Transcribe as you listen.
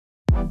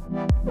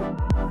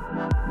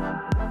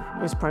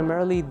It was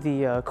primarily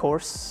the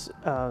course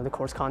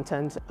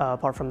content.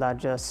 Apart from that,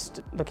 just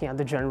looking at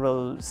the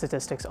general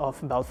statistics of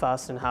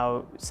Belfast and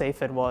how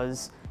safe it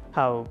was,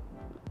 how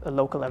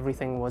local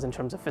everything was in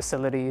terms of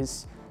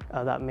facilities.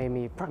 That made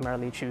me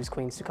primarily choose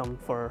Queen's to come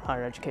for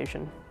higher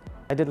education.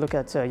 I did look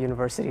at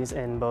universities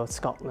in both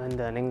Scotland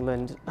and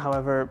England.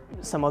 However,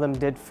 some of them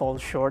did fall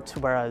short,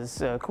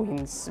 whereas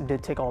Queen's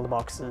did tick all the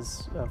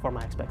boxes for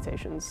my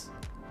expectations.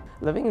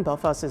 Living in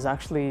Belfast is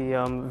actually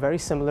very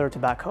similar to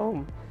back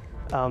home.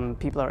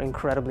 People are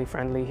incredibly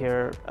friendly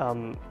here,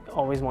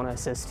 always want to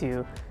assist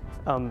you,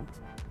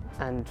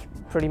 and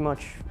pretty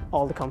much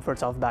all the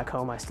comforts of back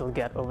home I still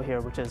get over here,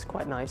 which is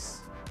quite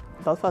nice.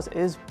 Belfast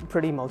is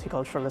pretty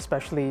multicultural,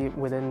 especially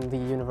within the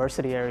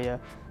university area.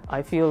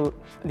 I feel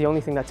the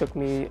only thing that took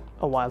me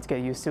a while to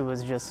get used to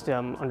was just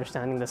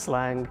understanding the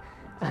slang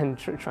and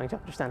trying to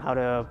understand how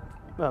to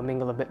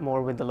mingle a bit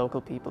more with the local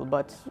people,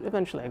 but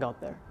eventually I got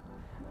there.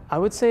 I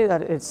would say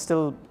that it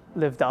still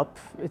lived up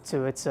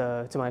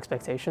to my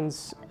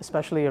expectations,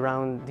 especially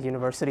around the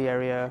university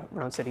area,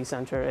 around city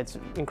centre. It's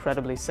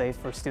incredibly safe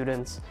for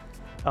students.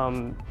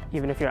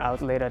 Even if you're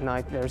out late at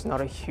night, there's not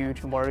a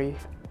huge worry.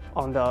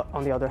 On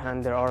the other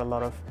hand, there are a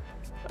lot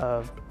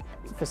of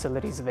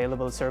facilities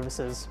available,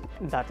 services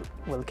that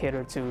will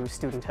cater to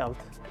student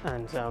health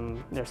and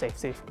their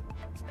safety.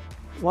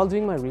 While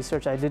doing my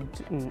research, I did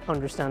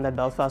understand that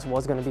Belfast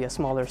was going to be a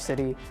smaller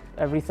city.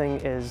 Everything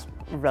is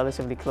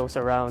relatively close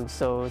around,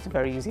 so it's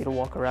very easy to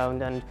walk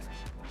around. And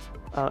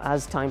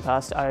as time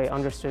passed, I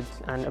understood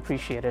and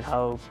appreciated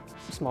how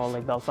small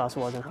Belfast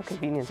was and how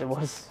convenient it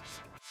was.